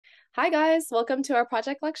Hi guys, welcome to our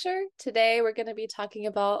project lecture. Today we're going to be talking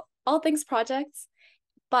about all things projects,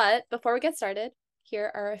 but before we get started, here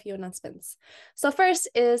are a few announcements. So first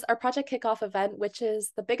is our Project Kickoff event, which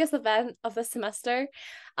is the biggest event of the semester.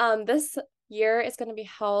 This year is going to be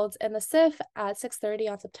held in the SIF at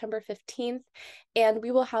 6:30 on September 15th, and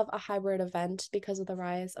we will have a hybrid event because of the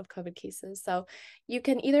rise of COVID cases. So you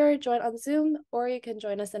can either join on Zoom or you can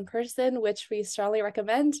join us in person, which we strongly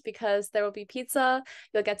recommend because there will be pizza,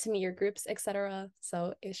 you'll get to meet your groups, etc.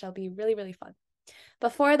 So it shall be really, really fun.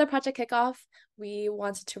 Before the project kickoff, we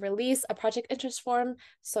wanted to release a project interest form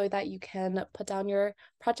so that you can put down your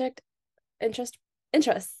project interests.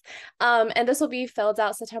 And this will be filled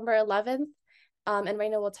out September 11th. And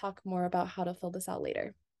Raina will talk more about how to fill this out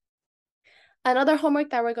later. Another homework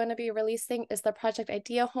that we're going to be releasing is the project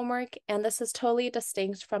idea homework, and this is totally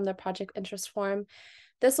distinct from the project interest form.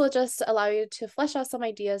 This will just allow you to flesh out some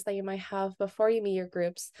ideas that you might have before you meet your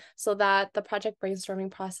groups so that the project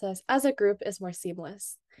brainstorming process as a group is more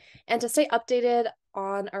seamless. And to stay updated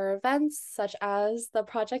on our events, such as the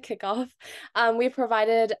project kickoff, we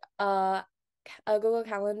provided a Google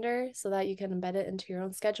Calendar so that you can embed it into your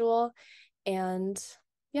own schedule. And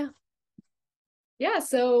yeah. Yeah,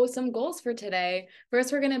 so some goals for today.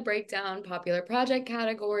 First, we're going to break down popular project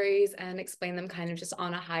categories and explain them kind of just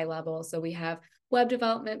on a high level. So we have web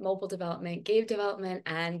development, mobile development, game development,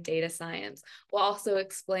 and data science. We'll also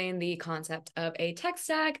explain the concept of a tech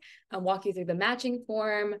stack and walk you through the matching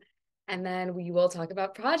form. And then we will talk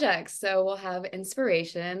about projects. So we'll have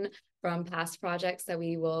inspiration from past projects that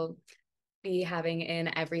we will be having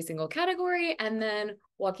in every single category, and then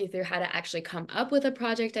walk you through how to actually come up with a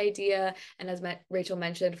project idea. And as Rachel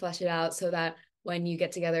mentioned, flesh it out so that when you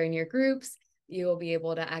get together in your groups, you will be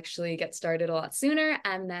able to actually get started a lot sooner.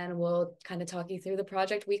 And then we'll kind of talk you through the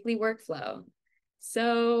project weekly workflow.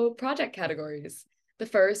 So project categories. The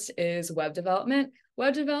first is web development.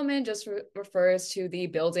 Web development just refers to the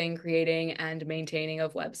building, creating, and maintaining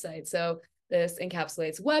of websites. So this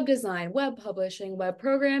encapsulates web design, web publishing, web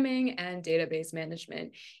programming, and database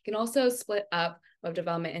management. You can also split up web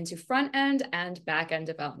development into front end and back end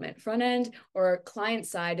development. Front end or client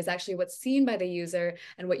side is actually what's seen by the user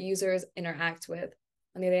and what users interact with.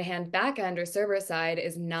 On the other hand, back end or server side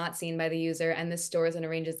is not seen by the user, and this stores and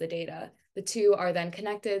arranges the data. The two are then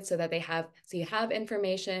connected so that you have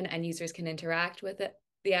information and users can interact with it,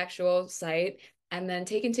 the actual site, and then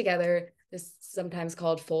taken together, this is sometimes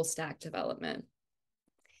called full stack development.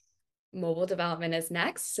 Mobile development is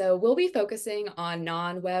next. So we'll be focusing on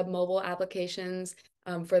non-web mobile applications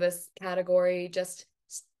for this category, just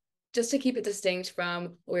to keep it distinct from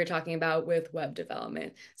what we were talking about with web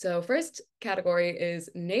development. So first category is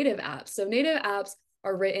native apps. So native apps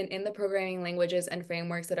are written in the programming languages and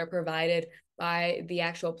frameworks that are provided by the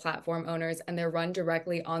actual platform owners, and they're run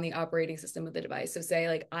directly on the operating system of the device. So say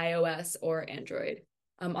like iOS or Android.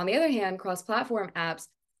 On the other hand, cross-platform apps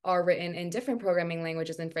are written in different programming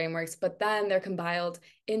languages and frameworks, but then they're compiled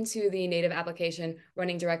into the native application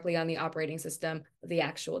running directly on the operating system of the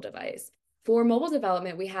actual device. For mobile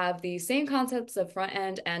development, we have the same concepts of front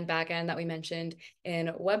end and back end that we mentioned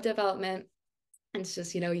in web development, and it's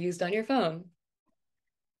just, used on your phone.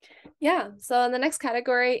 Yeah, so the next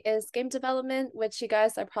category is game development, which you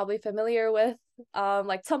guys are probably familiar with,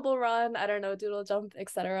 like Temple Run, I don't know, Doodle Jump,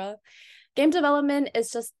 etc. Game development is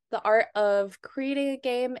just the art of creating a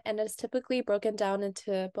game, and it's typically broken down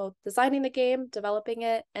into both designing the game, developing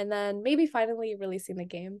it, and then maybe finally releasing the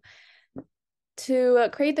game. To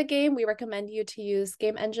create the game, we recommend you to use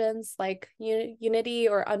game engines like Unity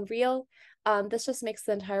or Unreal. This just makes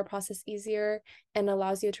the entire process easier and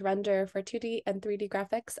allows you to render for 2D and 3D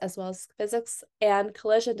graphics, as well as physics and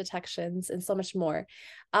collision detections and so much more.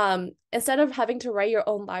 Instead of having to write your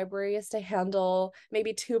own libraries to handle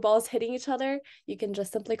maybe two balls hitting each other, you can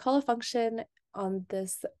just simply call a function on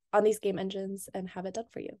these game engines and have it done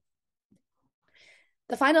for you.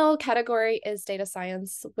 The final category is data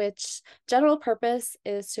science, which general purpose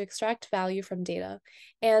is to extract value from data.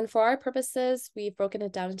 And for our purposes, we've broken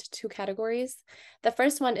it down into two categories. The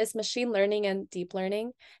first one is machine learning and deep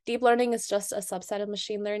learning. Deep learning is just a subset of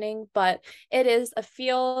machine learning, but it is a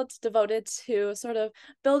field devoted to sort of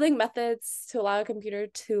building methods to allow a computer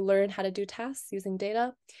to learn how to do tasks using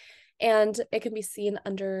data. And it can be seen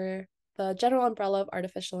under the general umbrella of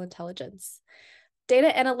artificial intelligence.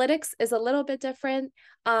 Data analytics is a little bit different.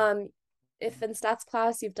 If in stats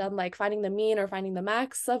class you've done like finding the mean or finding the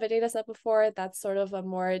max of a data set before, that's sort of a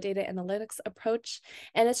more data analytics approach.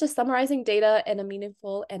 And it's just summarizing data in a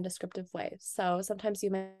meaningful and descriptive way. So sometimes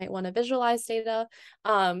you might want to visualize data,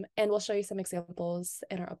 and we'll show you some examples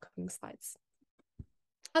in our upcoming slides.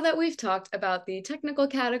 Now that we've talked about the technical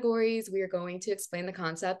categories, we are going to explain the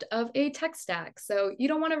concept of a tech stack. So you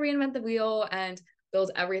don't want to reinvent the wheel and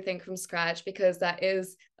build everything from scratch, because that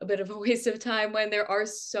is a bit of a waste of time when there are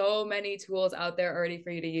so many tools out there already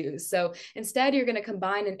for you to use. So instead, you're going to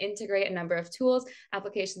combine and integrate a number of tools,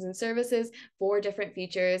 applications, and services for different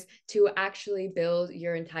features to actually build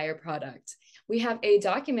your entire product. We have a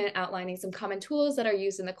document outlining some common tools that are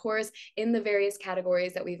used in the course in the various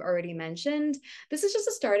categories that we've already mentioned. This is just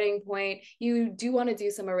a starting point. You do want to do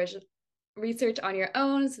some original research on your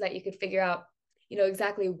own so that you could figure out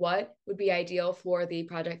exactly what would be ideal for the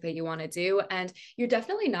project that you want to do. And you're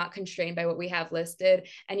definitely not constrained by what we have listed,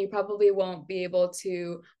 and you probably won't be able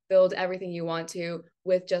to build everything you want to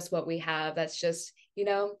with just what we have. That's just,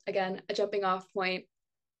 again, a jumping off point.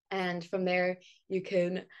 And from there, you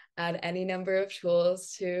can add any number of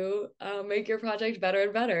tools to make your project better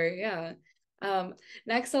and better. Yeah.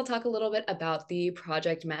 Next, I'll talk a little bit about the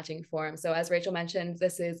project matching form. So as Rachel mentioned,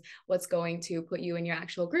 this is what's going to put you in your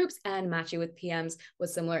actual groups and match you with PMs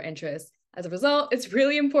with similar interests. As a result, it's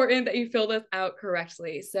really important that you fill this out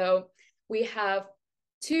correctly. So we have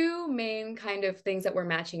two main kind of things that we're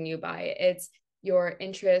matching you by. It's your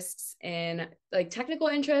interests in like technical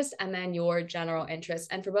interest and then your general interest.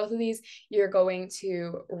 And for both of these, you're going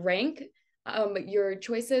to rank your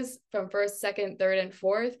choices from first, second, third, and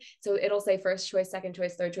fourth. So it'll say first choice, second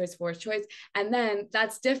choice, third choice, fourth choice. And then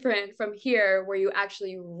that's different from here where you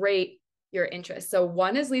actually rate your interest. So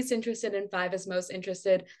 1 is least interested and 5 is most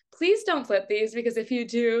interested. Please don't flip these, because if you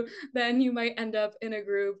do, then you might end up in a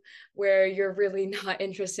group where you're really not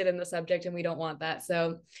interested in the subject, and we don't want that.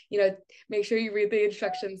 So, make sure you read the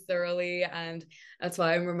instructions thoroughly, and that's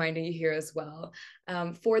why I'm reminding you here as well.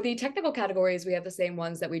 For the technical categories, we have the same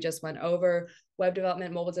ones that we just went over: web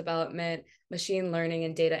development, mobile development, machine learning,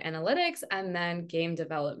 and data analytics, and then game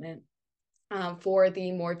development. For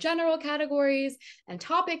the more general categories and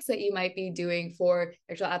topics that you might be doing for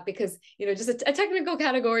actual app, because just a technical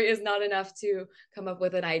category is not enough to come up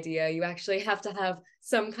with an idea. You actually have to have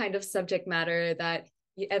some kind of subject matter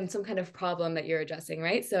and some kind of problem that you're addressing,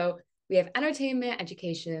 right? So we have entertainment,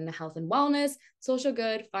 education, health and wellness, social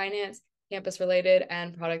good, finance, campus related,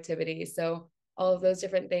 and productivity. So all of those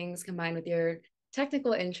different things combined with your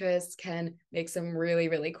technical interests can make some really,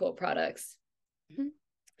 really cool products. Mm-hmm.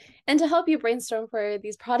 And to help you brainstorm for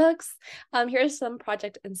these products, here's some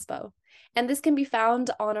project inspo. And this can be found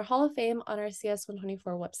on our Hall of Fame on our CS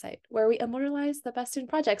 124 website, where we immortalize the best student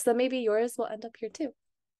projects. So maybe yours will end up here too.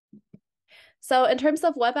 So in terms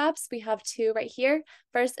of web apps, we have 2 right here.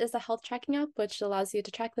 First is a health tracking app, which allows you to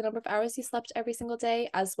track the number of hours you slept every single day,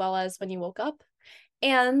 as well as when you woke up.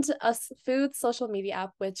 And a food social media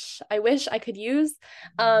app, which I wish I could use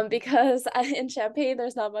because in Champaign,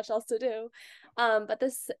 there's not much else to do. But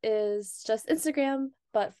this is just Instagram,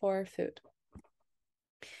 but for food.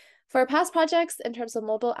 For past projects, in terms of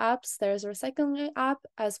mobile apps, there's a recycling app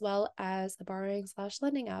as well as a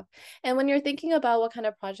borrowing/lending app. And when you're thinking about what kind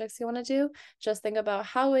of projects you want to do, just think about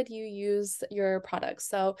how would you use your products.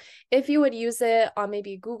 So if you would use it on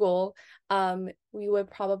maybe Google, we would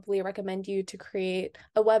probably recommend you to create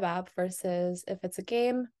a web app versus if it's a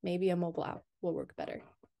game, maybe a mobile app will work better.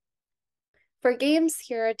 For games,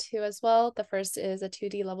 here are 2 as well. The first is a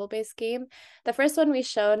 2D level-based game. The first one we've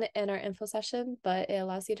shown in our info session, but it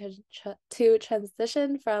allows you to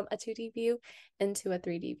transition from a 2D view into a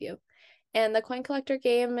 3D view. And the coin collector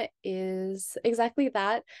game is exactly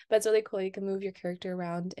that, but it's really cool. You can move your character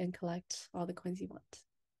around and collect all the coins you want.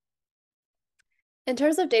 In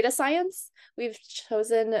terms of data science, we've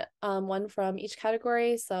chosen one from each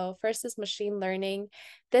category. So first is machine learning.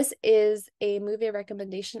 This is a movie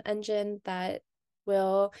recommendation engine that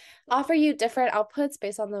will offer you different outputs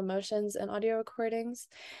based on the emotions and audio recordings.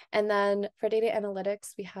 And then for data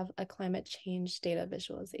analytics, we have a climate change data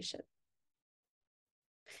visualization.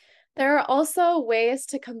 There are also ways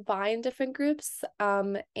to combine different groups,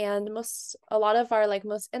 and a lot of our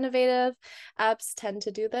most innovative apps tend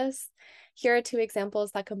to do this. Here are 2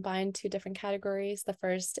 examples that combine 2 different categories. The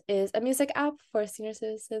first is a music app for senior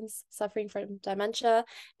citizens suffering from dementia,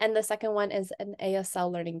 and the second one is an ASL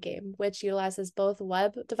learning game, which utilizes both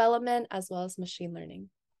web development as well as machine learning.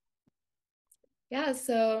 Yeah,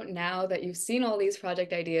 so now that you've seen all these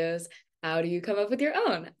project ideas, how do you come up with your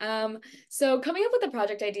own? So coming up with a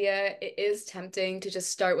project idea, it is tempting to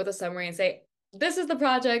just start with a summary and say, this is the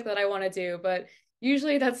project that I want to do. But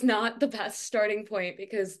usually that's not the best starting point,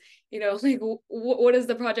 because, what is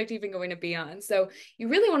the project even going to be on? So you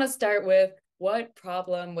really want to start with, what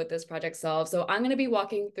problem would this project solve? So I'm going to be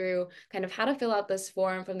walking through kind of how to fill out this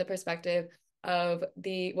form from the perspective of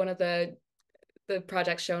one of the the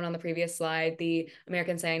project shown on the previous slide, the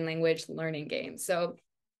American Sign Language learning game. So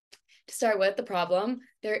to start with the problem,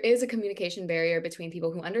 there is a communication barrier between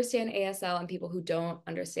people who understand ASL and people who don't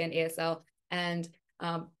understand ASL. And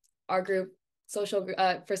our group, for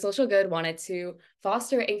Social Good, wanted to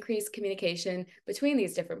foster increased communication between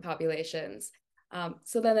these different populations.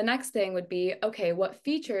 So then the next thing would be, okay, what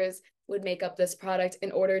features would make up this product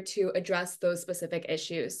in order to address those specific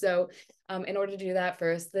issues? So in order to do that,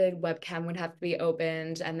 first, the webcam would have to be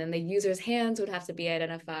opened, and then the user's hands would have to be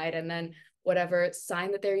identified, and then whatever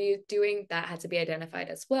sign that they're doing, that had to be identified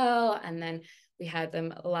as well. And then we had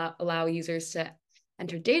them allow users to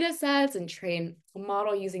enter data sets and train a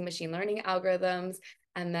model using machine learning algorithms.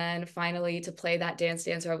 And then finally, to play that Dance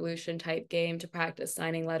Dance Revolution type game to practice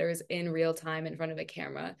signing letters in real time in front of a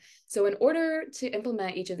camera. So in order to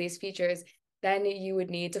implement each of these features, then you would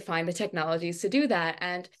need to find the technologies to do that.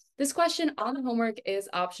 And this question on the homework is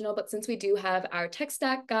optional, but since we do have our tech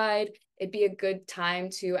stack guide, it'd be a good time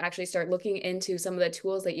to actually start looking into some of the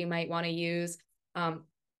tools that you might want to use,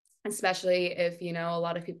 especially if, a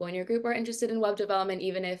lot of people in your group are interested in web development.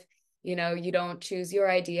 Even if, you don't choose your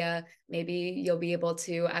idea, maybe you'll be able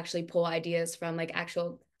to actually pull ideas from like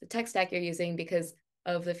the tech stack you're using, because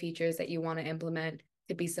of the features that you want to implement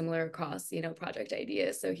could be similar across, project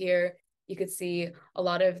ideas. So here you could see a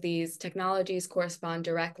lot of these technologies correspond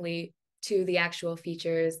directly to the actual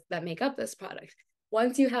features that make up this product.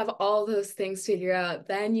 Once you have all those things figured out,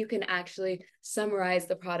 then you can actually summarize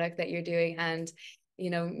the product that you're doing and,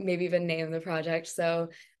 maybe even name the project. So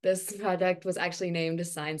this project was actually named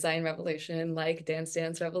Sign Revolution, like Dance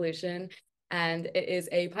Dance Revolution. And it is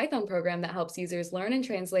a Python program that helps users learn and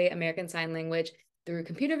translate American Sign Language through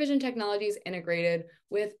computer vision technologies integrated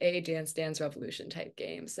with a Dance Dance Revolution type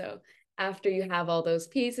game. So after you have all those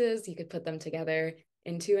pieces, you could put them together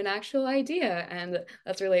into an actual idea. And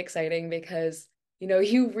that's really exciting because,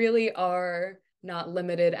 you really are not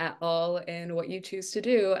limited at all in what you choose to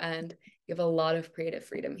do. And you have a lot of creative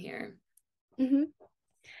freedom here. Mm-hmm.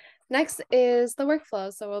 Next is the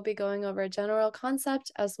workflow. So we'll be going over a general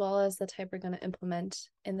concept as well as the type we're going to implement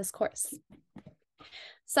in this course.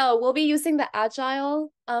 So we'll be using the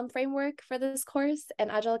Agile framework for this course, and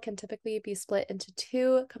Agile can typically be split into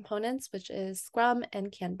two components, which is Scrum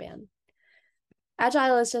and Kanban.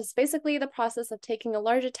 Agile is just basically the process of taking a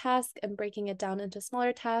larger task and breaking it down into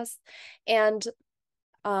smaller tasks, and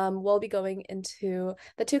we'll be going into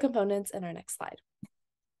the two components in our next slide.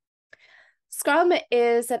 Scrum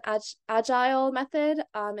is an agile method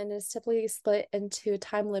and is typically split into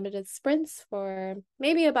time-limited sprints for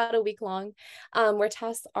maybe about a week long, where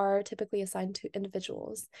tasks are typically assigned to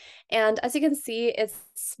individuals. And as you can see, it's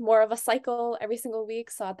more of a cycle every single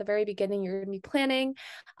week. So at the very beginning, you're going to be planning,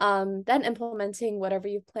 then implementing whatever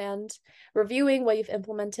you've planned, reviewing what you've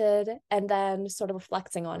implemented, and then sort of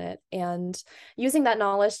reflecting on it and using that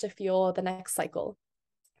knowledge to fuel the next cycle.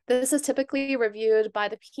 This is typically reviewed by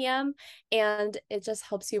the PM, and it just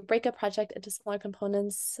helps you break a project into smaller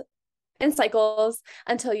components in cycles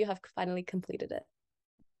until you have finally completed it.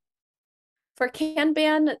 For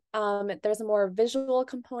Kanban, there's a more visual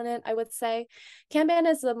component, I would say. Kanban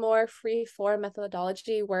is a more free-form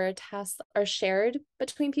methodology where tasks are shared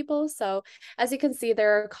between people. So as you can see,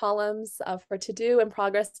 there are columns for to-do and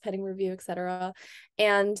progress, pending review, etc.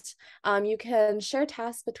 And you can share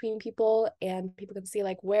tasks between people, and people can see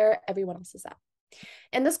like where everyone else is at.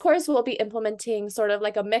 In this course, we'll be implementing sort of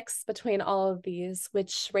like a mix between all of these,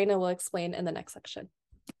 which Raina will explain in the next section.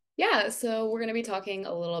 Yeah, so we're going to be talking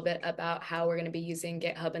a little bit about how we're going to be using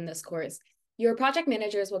GitHub in this course. Your project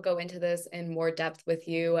managers will go into this in more depth with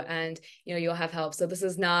you, and you'll have help. So this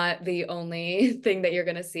is not the only thing that you're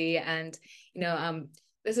going to see, and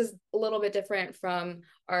this is a little bit different from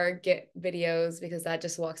our Git videos because that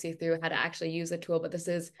just walks you through how to actually use the tool, but this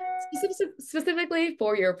is specifically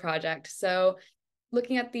for your project. So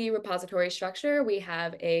looking at the repository structure, we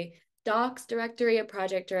have a docs directory, a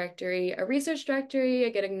project directory, a research directory, a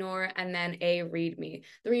get ignore, and then a readme.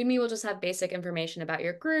 The readme will just have basic information about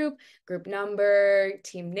your group number,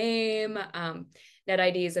 team name, net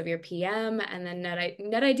IDs of your PM, and then net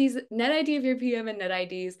ID of your PM and net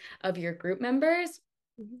IDs of your group members.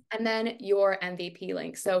 And then your MVP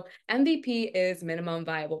link. So MVP is minimum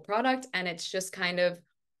viable product, and it's just kind of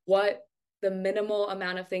what the minimal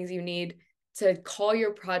amount of things you need to call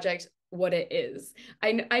your project what it is.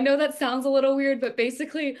 I know that sounds a little weird, but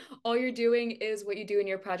basically all you're doing is what you do in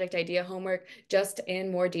your project idea homework, just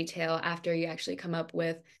in more detail after you actually come up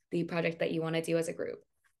with the project that you want to do as a group.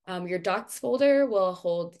 Your docs folder will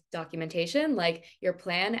hold documentation like your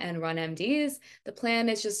plan and run MDs. The plan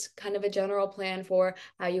is just kind of a general plan for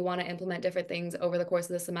how you want to implement different things over the course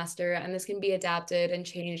of the semester. And this can be adapted and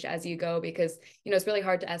changed as you go because, it's really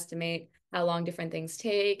hard to estimate how long different things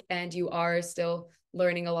take. And you are still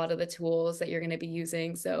learning a lot of the tools that you're going to be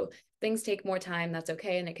using. So things take more time, that's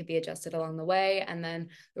okay. And it could be adjusted along the way. And then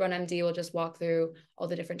the Run MD will just walk through all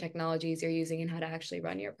the different technologies you're using and how to actually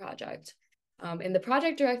run your project. In the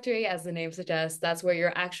project directory, as the name suggests, that's where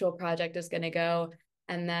your actual project is going to go.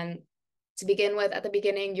 And then to begin with, at the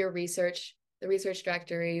beginning, the research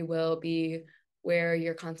directory will be where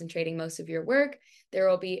you're concentrating most of your work. There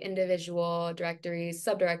will be individual directories,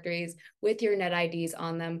 subdirectories with your net IDs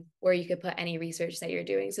on them where you could put any research that you're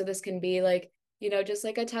doing. So this can be like, just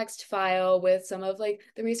like a text file with some of like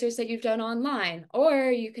the research that you've done online,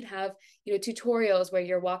 or you could have, tutorials where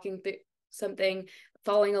you're walking through something,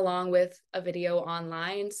 following along with a video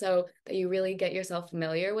online so that you really get yourself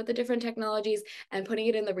familiar with the different technologies. And putting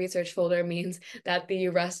it in the research folder means that the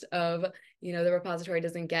rest of, the repository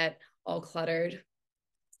doesn't get all cluttered.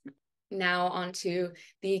 Now onto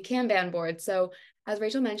the Kanban board. So as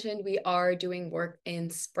Rachel mentioned, we are doing work in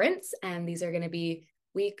sprints, and these are going to be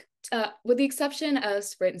with the exception of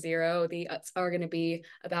sprint 0, the are going to be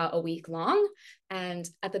about a week long. And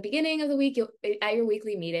at the beginning of the week, at your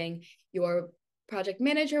weekly meeting, your project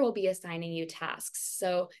manager will be assigning you tasks.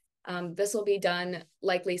 So this will be done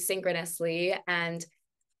likely synchronously, and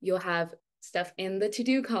you'll have stuff in the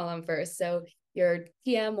to-do column first. So your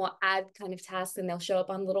PM will add kind of tasks, and they'll show up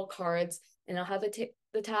on little cards, and they'll have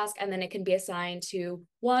the task, and then it can be assigned to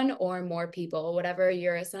one or more people. Whatever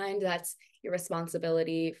you're assigned, that's your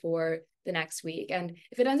responsibility for the next week. And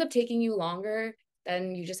if it ends up taking you longer,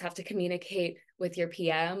 then you just have to communicate with your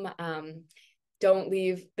PM. Don't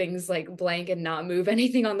leave things like blank and not move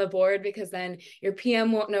anything on the board, because then your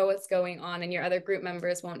PM won't know what's going on and your other group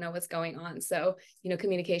members won't know what's going on. So,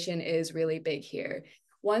 communication is really big here.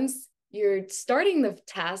 Once you're starting the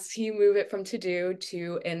task, you move it from to do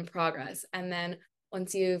to in progress. And then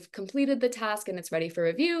once you've completed the task and it's ready for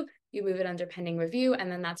review, you move it under pending review.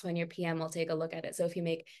 And then that's when your PM will take a look at it. So if you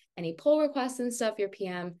make any pull requests and stuff, your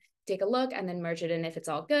PM take a look and then merge it in if it's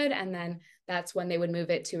all good. And then that's when they would move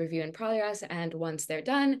it to review in progress. And once they're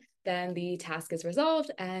done, then the task is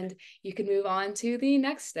resolved and you can move on to the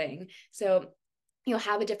next thing. So you'll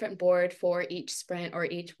have a different board for each sprint or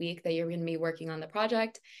each week that you're going to be working on the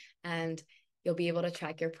project, and you'll be able to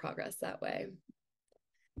track your progress that way.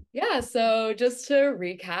 Yeah, so just to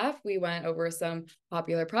recap, we went over some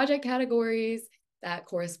popular project categories that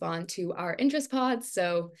correspond to our interest pods.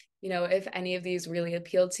 So, if any of these really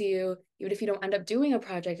appeal to you, even if you don't end up doing a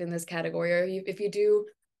project in this category, or if you do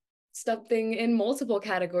something in multiple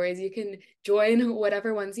categories, you can join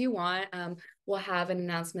whatever ones you want. We'll have an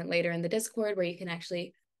announcement later in the Discord where you can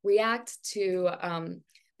actually react to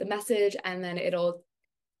the message, and then it'll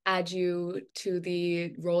add you to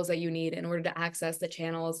the roles that you need in order to access the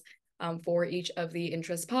channels for each of the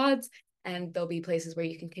interest pods. And there'll be places where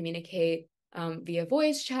you can communicate via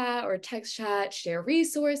voice chat or text chat, share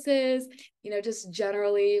resources, just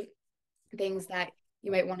generally things that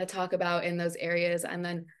you might want to talk about in those areas. And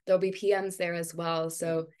then there'll be PMs there as well.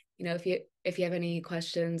 So, if you have any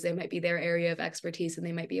questions, it might be their area of expertise and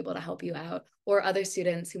they might be able to help you out, or other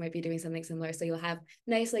students who might be doing something similar. So you'll have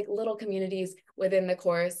nice like little communities within the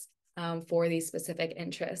course for these specific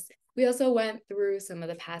interests. We also went through some of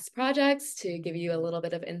the past projects to give you a little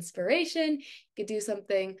bit of inspiration. You could do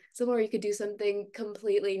something similar, you could do something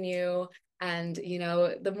completely new. And,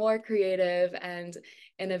 the more creative and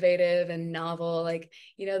innovative and novel,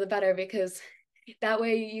 the better, because that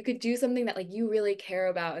way you could do something that you really care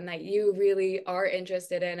about and that you really are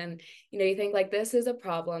interested in. And, you think this is a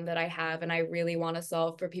problem that I have and I really want to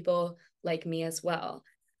solve for people like me as well.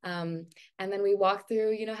 And then we walk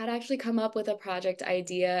through, how to actually come up with a project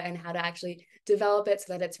idea and how to actually develop it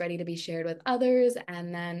so that it's ready to be shared with others.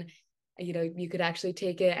 And then, you could actually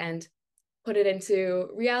take it and put it into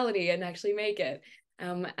reality and actually make it.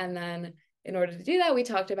 And then in order to do that, we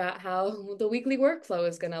talked about how the weekly workflow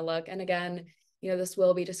is going to look. And again, this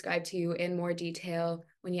will be described to you in more detail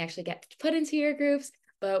when you actually get put into your groups.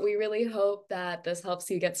 But we really hope that this helps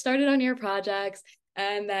you get started on your projects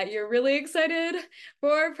and that you're really excited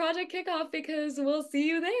for Project Kickoff, because we'll see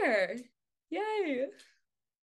you there. Yay!